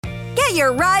Get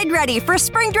your ride ready for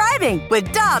spring driving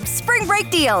with Dobbs Spring Break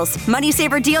Deals. Money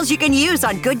saver deals you can use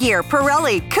on Goodyear,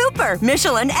 Pirelli, Cooper,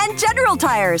 Michelin, and General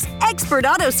Tires. Expert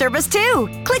auto service, too.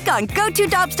 Click on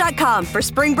GoToDobbs.com for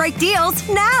spring break deals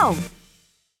now.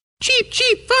 Cheap,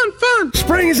 cheap, fun, fun.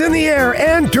 Spring is in the air,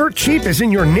 and Dirt Cheap is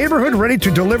in your neighborhood ready to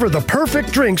deliver the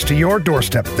perfect drinks to your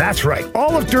doorstep. That's right.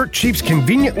 All of Dirt Cheap's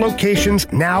convenient locations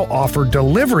now offer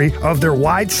delivery of their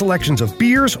wide selections of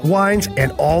beers, wines,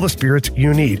 and all the spirits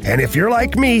you need. And if you're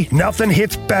like me, nothing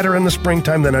hits better in the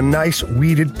springtime than a nice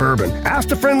weeded bourbon. Ask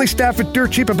the friendly staff at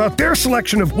Dirt Cheap about their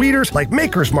selection of weeders like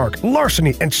Maker's Mark,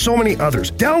 Larceny, and so many others.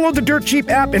 Download the Dirt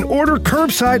Cheap app and order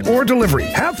curbside or delivery.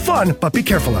 Have fun, but be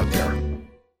careful out there.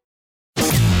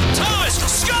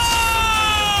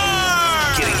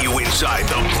 Inside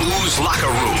the Blues locker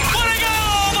room. What a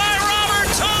goal by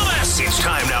Robert Thomas! It's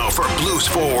time now for Blues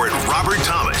forward Robert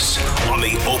Thomas on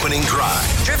the opening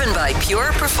drive. Driven by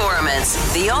Pure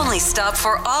Performance, the only stop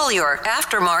for all your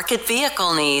aftermarket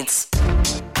vehicle needs.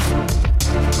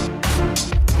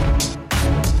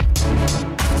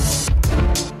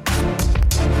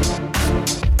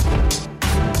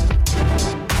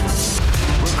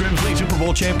 Super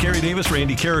Bowl champ Kerry Davis,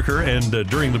 Randy Carricker, and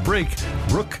during the break,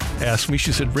 Brooke asked me,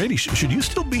 she said, Randy, should you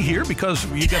still be here because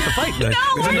you got the fight? No,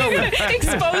 why are you going to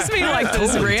expose me like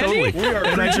this, Randy? Totally. We are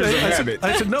creatures of habit.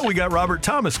 I said, no, we got Robert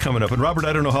Thomas coming up. And Robert,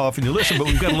 I don't know how often you listen, but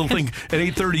we've got a little thing at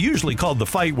 8:30 usually called The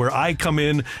Fight where I come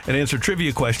in and answer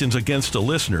trivia questions against a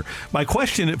listener. My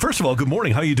question, first of all, good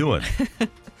morning. How you doing?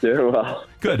 Doing well.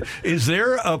 Good. Is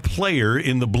there a player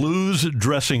in the Blues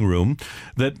dressing room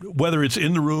that, whether it's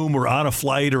in the room or on a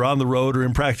flight or on the road or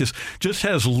in practice, just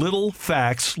has little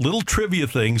facts, little trivia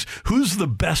things? Who's the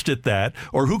best at that?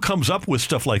 Or who comes up with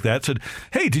stuff like that? Said,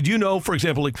 hey, did you know, for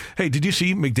example, like, hey, did you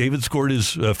see McDavid scored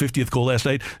his 50th goal last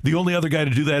night? The only other guy to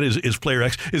do that is player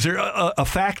X. Is there a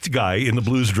fact guy in the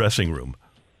Blues dressing room?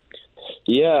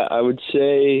 Yeah, I would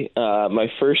say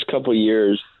my first couple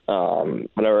years,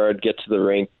 whenever I'd get to the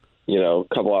rink, a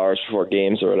couple hours before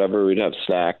games or whatever, we'd have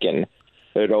snack, and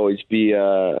there'd always be,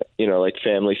 like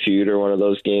Family Feud or one of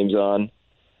those games on.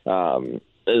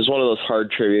 It was one of those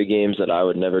hard trivia games that I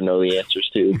would never know the answers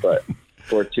to, but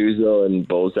Bortuzzo and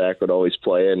Bozak would always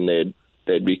play it, and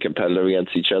they'd be competitive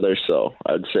against each other. So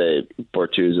I'd say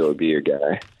Bortuzzo would be your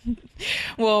guy.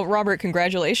 Well, Robert,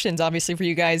 congratulations, obviously, for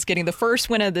you guys getting the first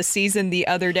win of the season the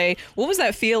other day. What was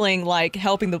that feeling like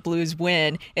helping the Blues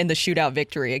win in the shootout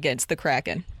victory against the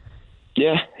Kraken?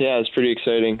 Yeah, it's pretty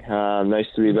exciting. Nice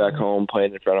to be back home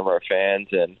playing in front of our fans,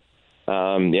 and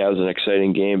it was an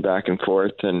exciting game back and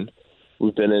forth, and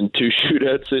we've been in 2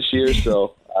 shootouts this year,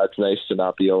 so it's nice to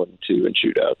not be 0-2 in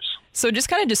shootouts. So just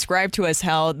kind of describe to us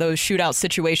how those shootout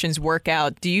situations work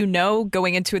out. Do you know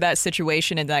going into that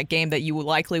situation in that game that you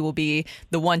likely will be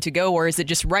the one to go, or is it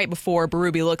just right before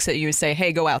Berube looks at you and say,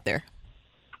 hey, go out there?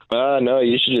 No,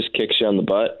 you should just kicks you on the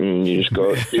butt and you just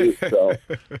go shoot. So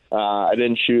I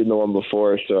didn't shoot in the one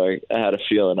before, so I had a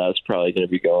feeling I was probably going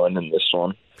to be going in this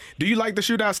one. Do you like the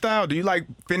shootout style? Do you like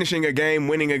finishing a game,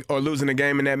 winning or losing a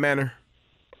game in that manner?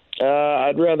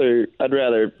 I'd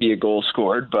rather be a goal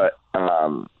scored, but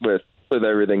with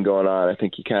everything going on, I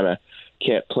think you kind of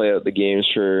can't play out the games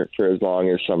for as long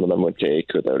as some of them would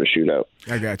take without a shootout.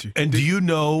 I got you. And do you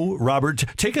know, Robert,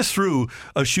 take us through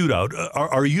a shootout.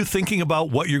 Are you thinking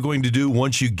about what you're going to do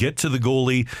once you get to the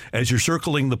goalie as you're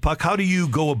circling the puck? How do you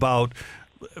go about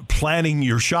planning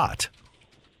your shot?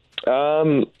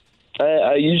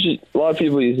 I usually, a lot of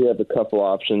people usually have a couple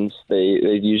options. They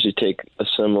usually take a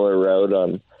similar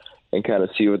route and kind of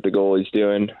see what the goalie's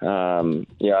doing.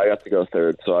 I got to go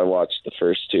third, so I watched the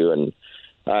first 2, and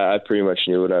I pretty much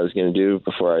knew what I was going to do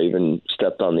before I even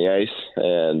stepped on the ice.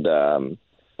 And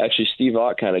actually, Steve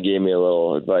Ott kind of gave me a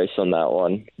little advice on that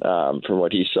one from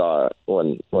what he saw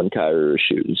when Kyrie was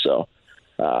shooting. So,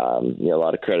 a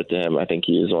lot of credit to him. I think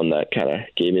he was one that kind of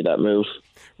gave me that move.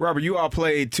 Robert, you all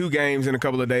played 2 games in a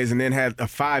couple of days and then had a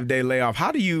 5-day layoff.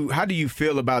 How do you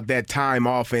feel about that time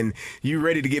off and you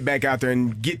ready to get back out there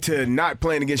and get to not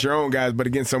playing against your own guys but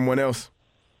against someone else?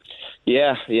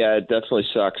 Yeah, it definitely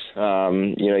sucks.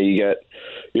 You get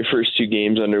your first 2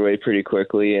 games underway pretty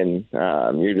quickly, and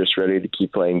you're just ready to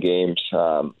keep playing games.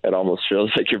 It almost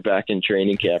feels like you're back in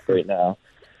training camp right now,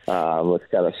 which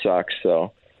kind of sucks.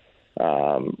 So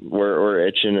we're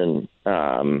itching, and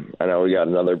I know we got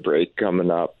another break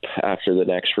coming up after the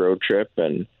next road trip,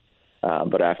 and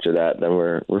but after that, then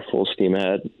we're full steam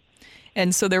ahead.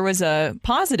 And so there was a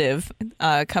positive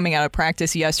coming out of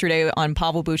practice yesterday on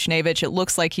Pavel Buchnevich. It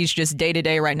looks like he's just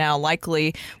day-to-day right now,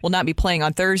 likely will not be playing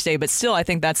on Thursday, but still I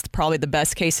think that's probably the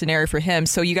best-case scenario for him.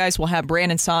 So you guys will have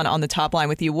Brandon Saad on the top line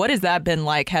with you. What has that been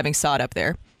like having Saad up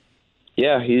there?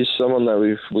 Yeah, he's someone that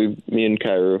me and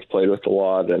Kyrou have played with a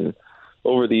lot and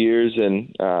over the years, and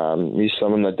he's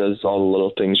someone that does all the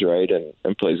little things right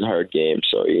and plays a hard game.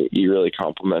 So he really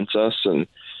compliments us, and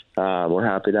we're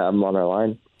happy to have him on our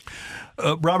line.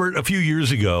 Robert, a few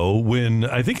years ago, when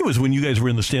you guys were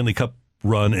in the Stanley Cup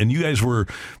run and you guys were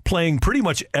playing pretty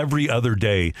much every other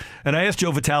day, and I asked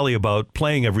Joe Vitale about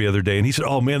playing every other day, and he said,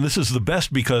 oh man, this is the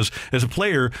best because as a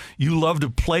player you love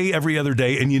to play every other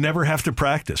day and you never have to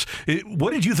practice.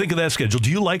 What did you think of that schedule?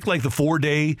 Do you like the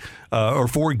 4-day or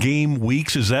 4-game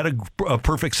weeks? Is that a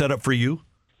perfect setup for you?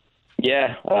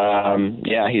 Yeah,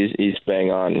 he's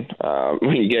bang on.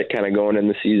 When you get kind of going in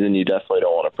the season, you definitely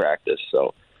don't want to practice,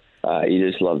 so you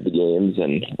just love the games,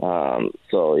 and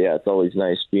so yeah, it's always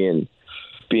nice being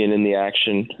in the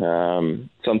action.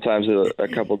 Sometimes a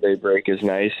couple-day break is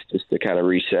nice just to kind of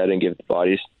reset and give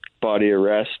the body a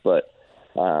rest. But,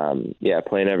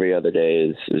 playing every other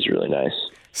day is really nice.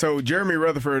 So Jeremy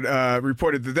Rutherford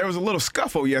reported that there was a little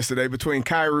scuffle yesterday between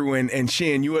Kyrou and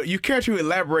Shin. You care to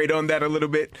elaborate on that a little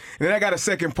bit? And then I got a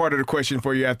second part of the question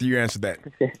for you after you answer that.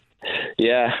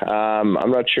 Yeah,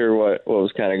 I'm not sure what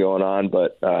was kind of going on,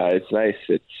 but it's nice.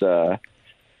 It's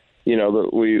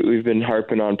we've been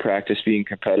harping on practice being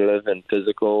competitive and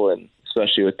physical, and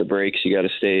especially with the breaks, you got to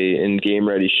stay in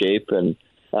game-ready shape. And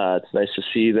it's nice to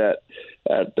see that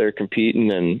they're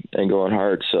competing and going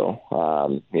hard. So,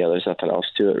 there's nothing else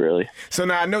to it, really. So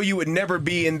now I know you would never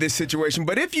be in this situation,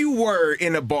 but if you were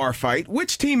in a bar fight,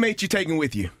 which teammate you taking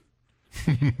with you?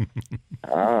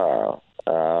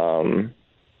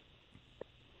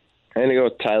 I'm going to go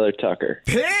with Tyler Tucker.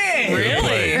 Hey!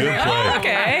 Really? Good play.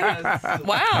 Okay.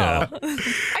 Wow. Yeah.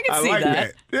 I can see like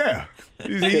that. Yeah.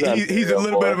 He's a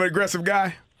little bit of an aggressive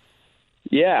guy.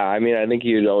 Yeah, I mean, I think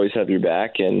he would always have your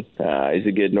back, and he's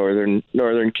a good northern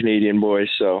Canadian boy,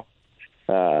 so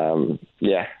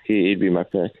he'd be my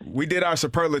pick. We did our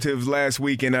superlatives last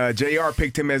week, and JR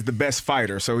picked him as the best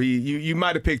fighter, so you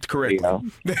might have picked correctly.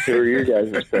 Who are your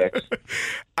guys' picks?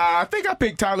 I think I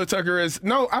picked Tyler Tucker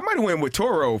I might have went with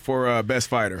Toro for best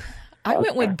fighter. I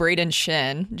went with Braden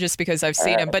Shin just because I've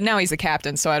seen him, but now he's the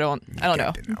captain, so I don't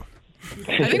know.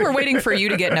 I think we're waiting for you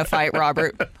to get in a fight,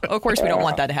 Robert. Of course, we don't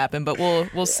want that to happen, but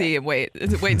we'll see. Wait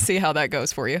and see how that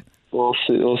goes for you. We'll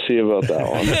see about that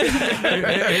one.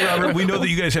 Hey, Robert, we know that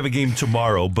you guys have a game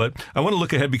tomorrow, but I want to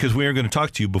look ahead because we are going to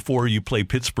talk to you before you play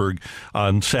Pittsburgh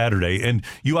on Saturday. And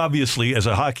you obviously, as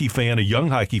a hockey fan, a young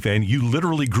hockey fan, you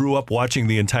literally grew up watching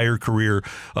the entire career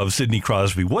of Sidney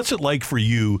Crosby. What's it like for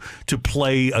you to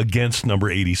play against number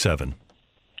 87?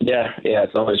 Yeah,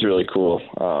 it's always really cool.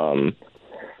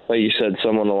 Like you said,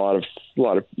 someone a lot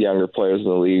of younger players in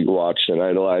the league watched and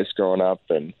idolized growing up,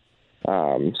 and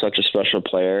such a special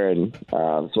player. And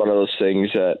it's one of those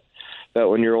things that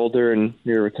when you're older and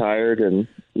you're retired and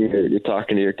you're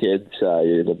talking to your kids,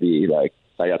 you're going to be like,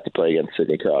 I got to play against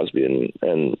Sidney Crosby,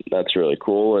 and that's really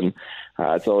cool. And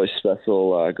it's always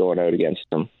special going out against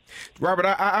him. Robert,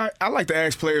 I like to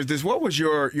ask players this. What was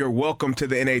your welcome to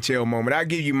the NHL moment? I'll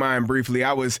give you mine briefly.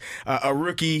 I was a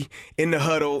rookie in the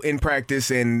huddle in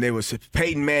practice, and there was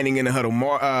Peyton Manning in the huddle,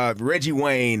 Reggie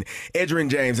Wayne, Edgerrin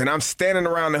James, and I'm standing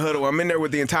around the huddle. I'm in there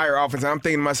with the entire offense, and I'm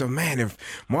thinking to myself, man, if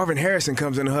Marvin Harrison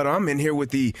comes in the huddle, I'm in here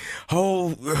with the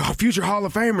whole future Hall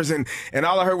of Famers, and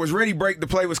all I heard was ready, break, the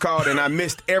play was called, and I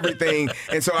missed everything.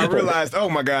 And so I realized, oh,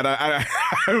 my God, I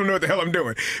don't know what the hell I'm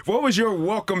doing. What was your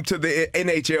welcome to the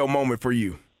NHL moment for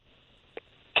you?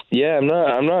 Yeah,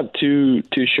 I'm not too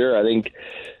sure. I think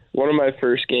one of my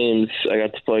first games I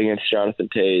got to play against Jonathan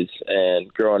Toews,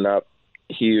 and growing up,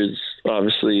 he was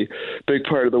obviously a big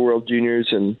part of the World Juniors,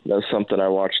 and that was something I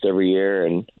watched every year,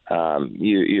 and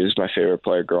he was my favorite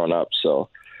player growing up. So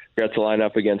I got to line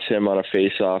up against him on a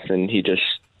face-off, and he just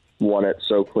won it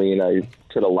so clean I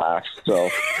could have laughed. So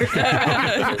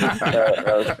that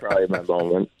was probably my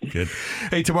moment. Good.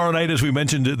 Hey, tomorrow night, as we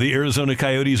mentioned, the Arizona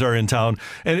Coyotes are in town.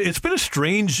 And it's been a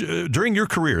strange, during your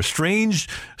career, strange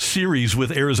series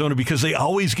with Arizona because they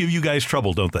always give you guys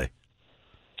trouble, don't they?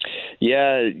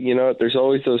 Yeah, there's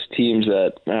always those teams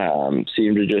that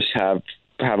seem to just have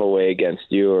a way against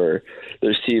you, or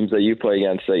there's teams that you play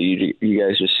against that you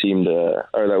guys just seem to,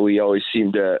 or that we always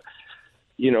seem to,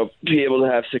 be able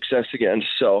to have success against.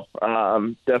 So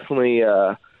definitely,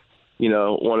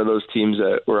 one of those teams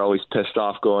that we're always pissed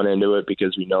off going into it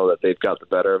because we know that they've got the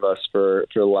better of us for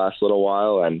the last little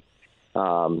while. And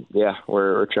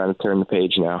we're trying to turn the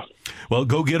page now. Well,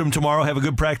 go get them tomorrow. Have a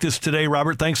good practice today,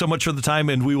 Robert. Thanks so much for the time,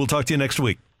 and we will talk to you next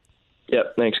week.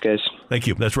 Yep. Thanks, guys. Thank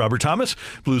you. That's Robert Thomas,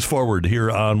 Blues forward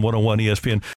here on 101 ESPN.